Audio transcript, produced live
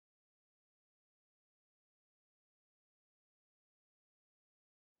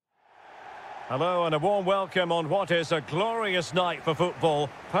Hello and a warm welcome on what is a glorious night for football.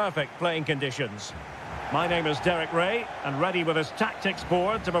 Perfect playing conditions. My name is Derek Ray, and ready with his tactics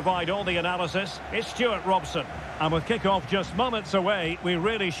board to provide all the analysis is Stuart Robson. And with kick-off just moments away, we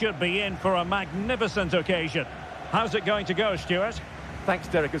really should be in for a magnificent occasion. How's it going to go, Stuart? Thanks,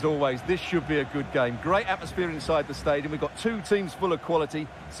 Derek, as always. This should be a good game. Great atmosphere inside the stadium. We've got two teams full of quality,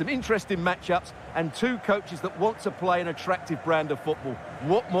 some interesting matchups, and two coaches that want to play an attractive brand of football.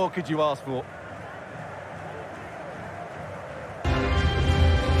 What more could you ask for?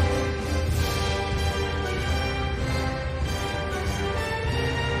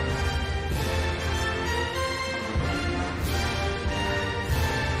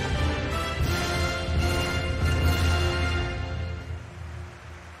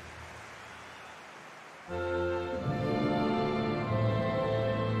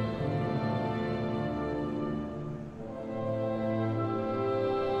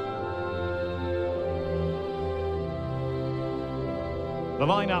 The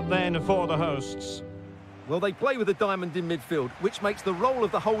lineup then for the hosts. Well, they play with a diamond in midfield, which makes the role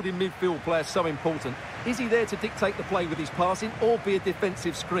of the holding midfield player so important. Is he there to dictate the play with his passing or be a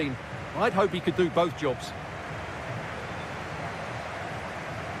defensive screen? I'd hope he could do both jobs.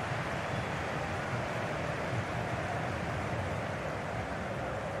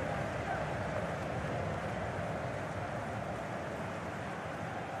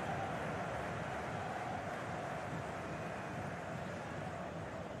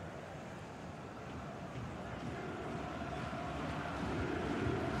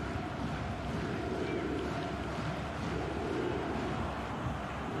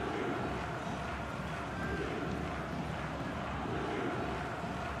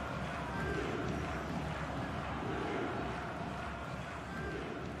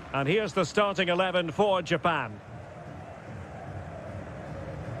 And here's the starting 11 for Japan.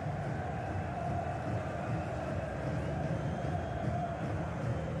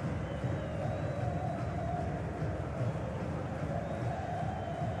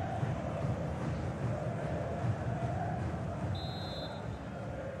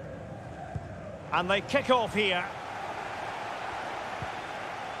 And they kick off here.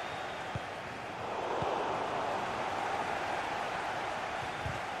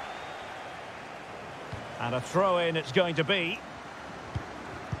 And a throw-in it's going to be.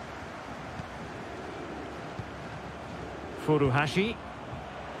 Furuhashi.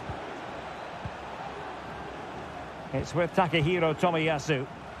 It's with Takehiro Tomiyasu.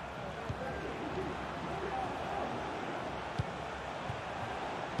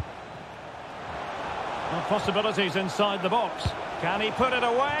 Well, possibilities inside the box. Can he put it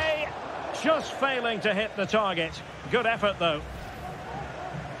away? Just failing to hit the target. Good effort, though.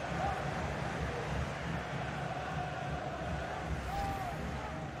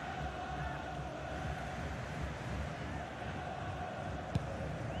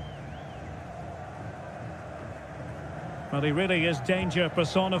 Well, he really is danger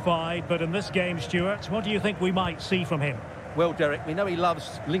personified, but in this game, Stuart, what do you think we might see from him? Well, Derek, we know he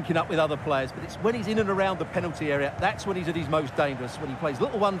loves linking up with other players, but it's when he's in and around the penalty area, that's when he's at his most dangerous, when he plays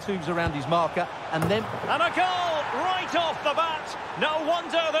little one-twos around his marker, and then... And a goal right off the bat! No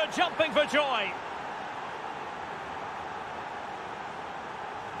wonder they're jumping for joy!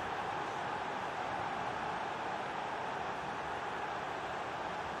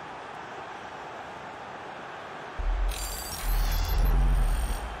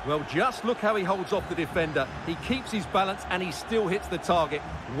 Well, just look how he holds off the defender. He keeps his balance and he still hits the target.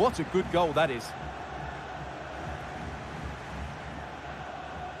 What a good goal that is.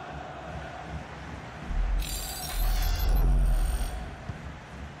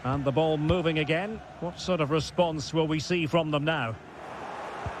 And the ball moving again. What sort of response will we see from them now?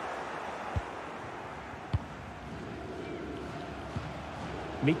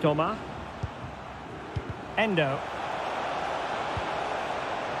 Mitoma. Endo.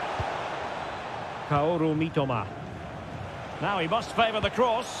 Kaoru Mitoma. Now he must favour the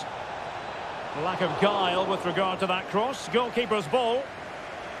cross. Lack of guile with regard to that cross. Goalkeeper's ball.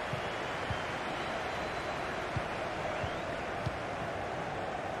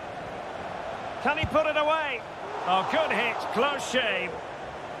 Can he put it away? Oh, good hit. Close shave.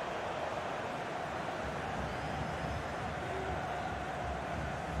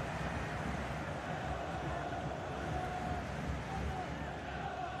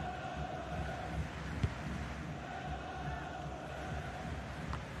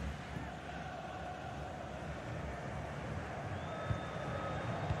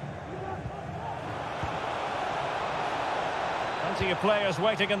 Plenty of players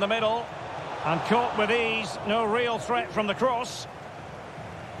waiting in the middle. And caught with ease. No real threat from the cross.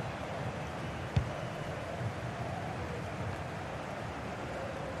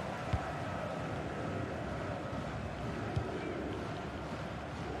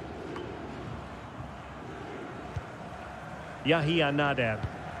 Yahia Nader.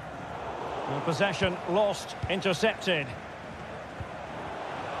 The possession lost, intercepted.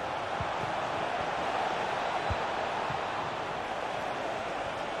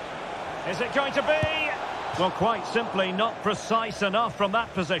 Is it going to be? Well, quite simply not precise enough from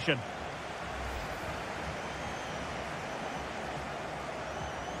that position.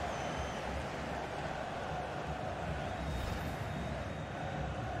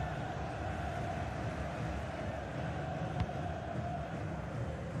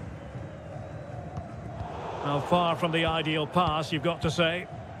 How far from the ideal pass, you've got to say.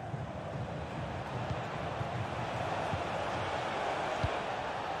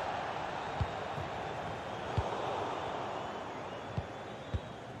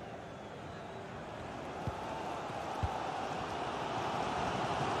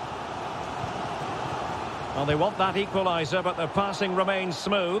 Well, they want that equaliser, but their passing remains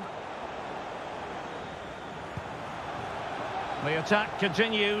smooth. The attack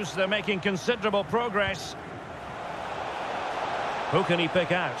continues. They're making considerable progress. Who can he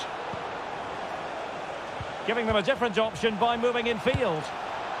pick out? Giving them a different option by moving in field.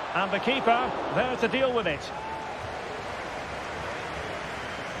 And the keeper there to deal with it.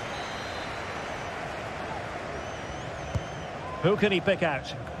 Who can he pick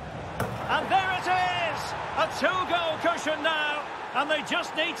out? And there it is! A two-goal cushion now. And they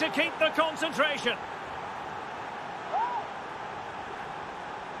just need to keep the concentration.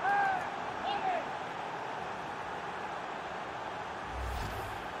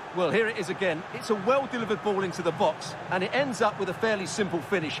 Well, here it is again. It's a well-delivered ball into the box, and it ends up with a fairly simple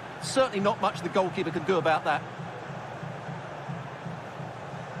finish. Certainly not much the goalkeeper can do about that.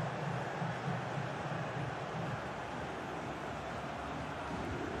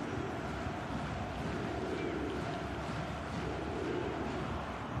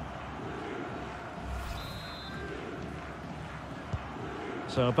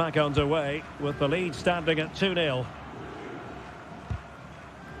 So back underway with the lead standing at 2-0.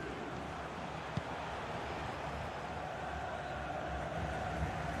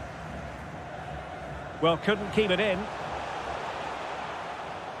 Well, couldn't keep it in.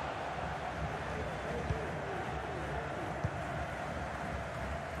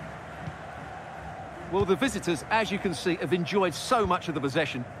 Well, the visitors, as you can see, have enjoyed so much of the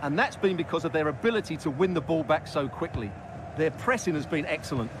possession, and that's been because of their ability to win the ball back so quickly. Their pressing has been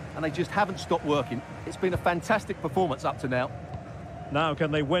excellent, and they just haven't stopped working. It's been a fantastic performance up to now. Now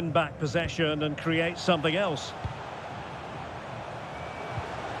can they win back possession and create something else?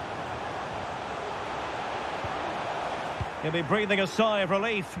 He'll be breathing a sigh of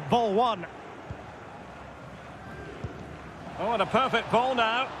relief. Ball one. Oh, and a perfect ball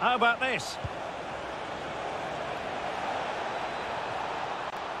now. How about this?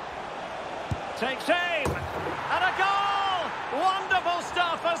 Takes aim. And a goal! Wonderful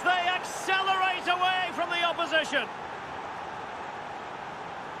stuff as they accelerate away from the opposition.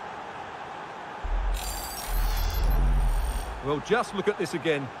 Well, just look at this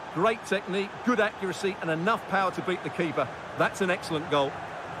again. Great technique, good accuracy, and enough power to beat the keeper. That's an excellent goal.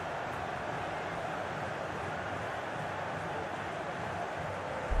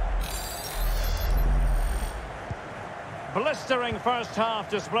 Blistering first half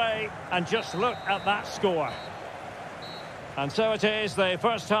display, and just look at that score. And so it is, the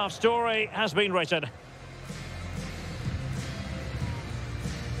first half story has been written.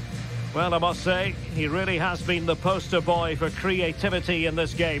 Well, I must say, he really has been the poster boy for creativity in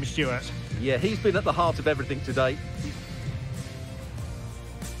this game, Stuart. Yeah, he's been at the heart of everything today.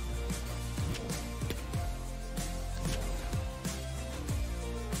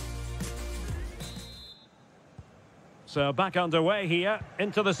 So back underway here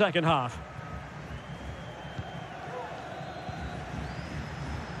into the second half.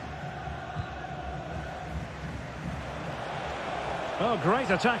 Oh, great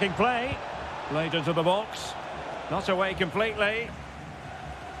attacking play. Laid into the box. Not away completely.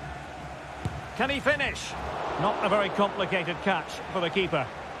 Can he finish? Not a very complicated catch for the keeper.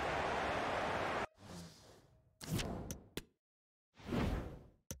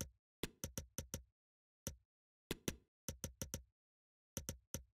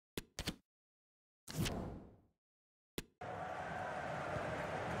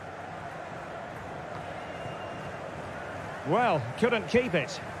 Well, couldn't keep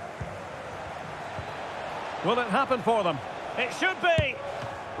it. Will it happen for them? It should be!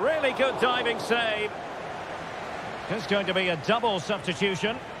 Really good diving save. It's going to be a double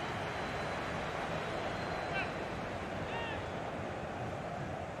substitution.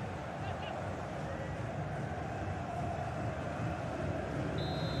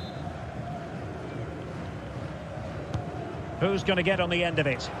 Who's going to get on the end of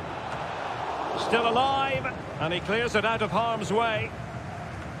it? Still alive, and he clears it out of harm's way.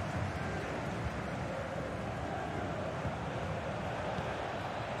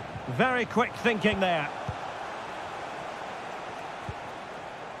 Very quick thinking there.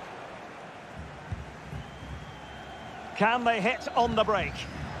 Can they hit on the break?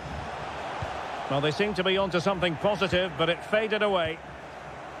 Well, they seem to be onto something positive, but it faded away.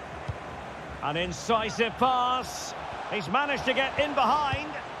 An incisive pass. He's managed to get in behind.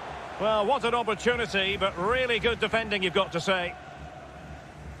 Well, what an opportunity, but really good defending, you've got to say.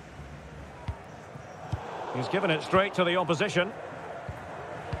 He's given it straight to the opposition.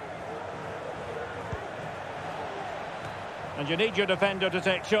 And you need your defender to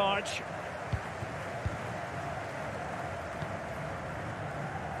take charge.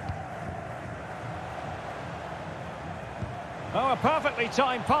 Oh, a perfectly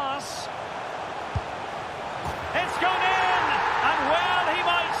timed pass. It's gone in! And well, he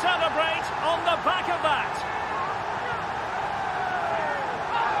might celebrate on the back of that.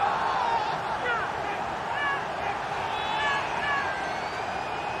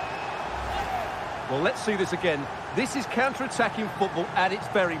 Well, let's see this again. This is counter-attacking football at its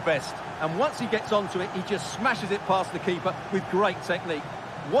very best. And once he gets onto it, he just smashes it past the keeper with great technique.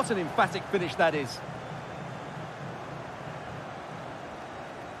 What an emphatic finish that is.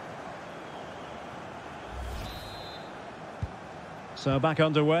 So back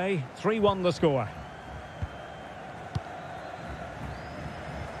underway, 3-1 the score.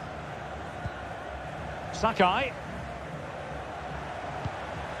 Sakai.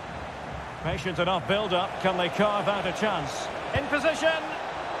 Patient enough build-up. Can they carve out a chance? In position.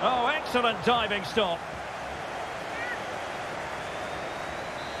 Oh, excellent diving stop.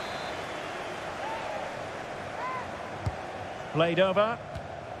 Played over.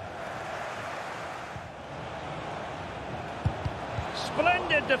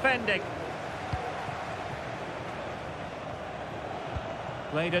 Splendid defending.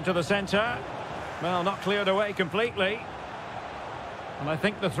 Played into the centre. Well, not cleared away completely. And I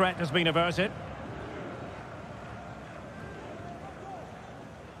think the threat has been averted.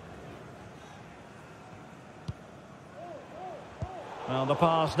 Well, the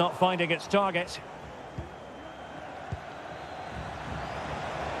pass not finding its target.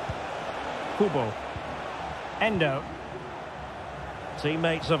 Kubo. Endo.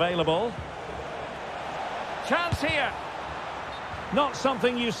 Teammates available. Chance here. Not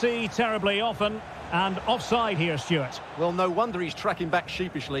something you see terribly often. And offside here, Stuart. Well, no wonder he's tracking back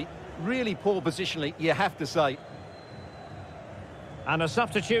sheepishly. Really poor positionally, you have to say. And a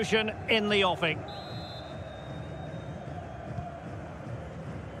substitution in the offing.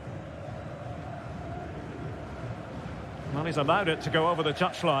 Well, he's allowed it to go over the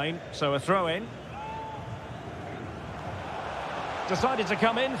touchline, so a throw-in. Decided to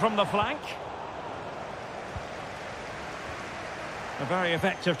come in from the flank. A very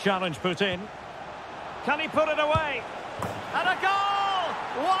effective challenge put in. Can he put it away? And a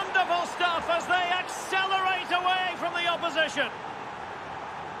goal! Wonderful stuff as they accelerate away from the opposition.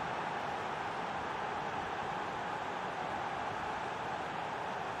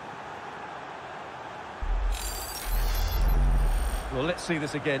 Well, let's see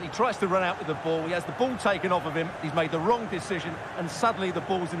this again. He tries to run out with the ball. He has the ball taken off of him. He's made the wrong decision, and suddenly the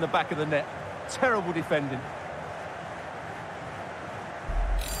ball's in the back of the net. Terrible defending.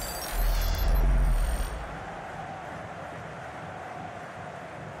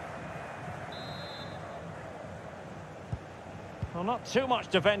 Well, not too much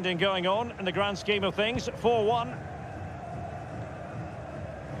defending going on in the grand scheme of things. 4-1.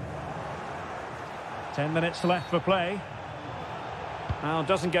 10 minutes left for play. Now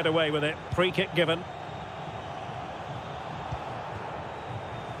doesn't get away with it. Free kick given.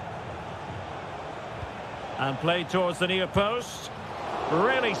 And played towards the near post.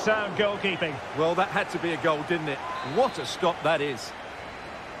 Really sound goalkeeping. Well, that had to be a goal, didn't it? What a stop that is.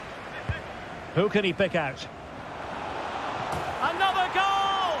 Who can he pick out? Another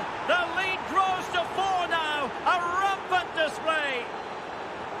goal! The lead grows to 4 now. A rampant display.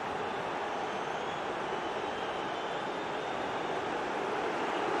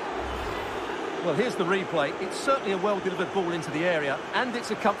 Well, here's the replay. It's certainly a well-delivered ball into the area, and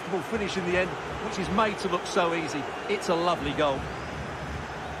it's a comfortable finish in the end, which is made to look so easy. It's a lovely goal.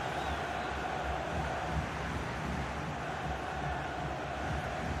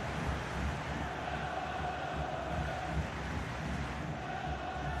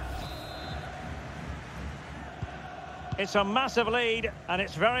 It's a massive lead, and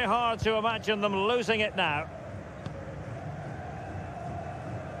it's very hard to imagine them losing it now.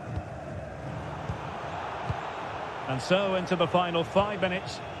 And so into the final 5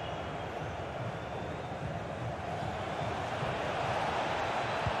 minutes.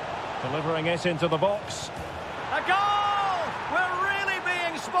 Delivering it into the box. A goal! We're really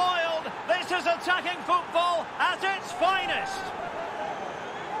being spoiled. This is attacking football at its finest.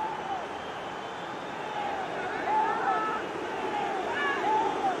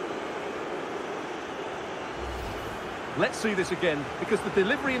 Let's see this again, because the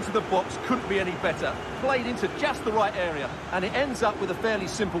delivery into the box couldn't be any better. Played into just the right area, and it ends up with a fairly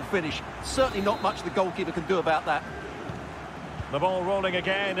simple finish. Certainly not much the goalkeeper can do about that. The ball rolling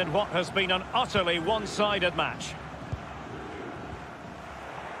again in what has been an utterly one-sided match.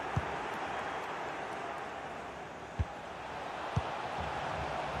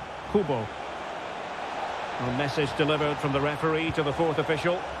 Kubo. A message delivered from the referee to the fourth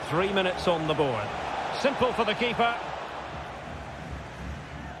official. 3 minutes on the board. Simple for the keeper.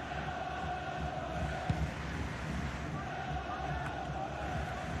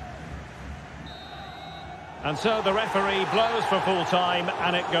 And so the referee blows for full time,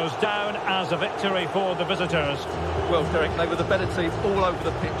 and it goes down as a victory for the visitors. Well, Derek, they were the better team all over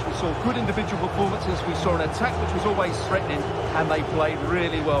the pitch. We saw good individual performances. We saw an attack which was always threatening, and they played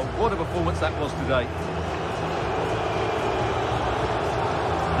really well. What a performance that was today.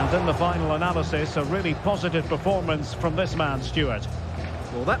 And in the final analysis, a really positive performance from this man, Stuart.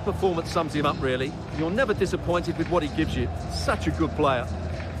 Well, that performance sums him up, really. You're never disappointed with what he gives you. Such a good player.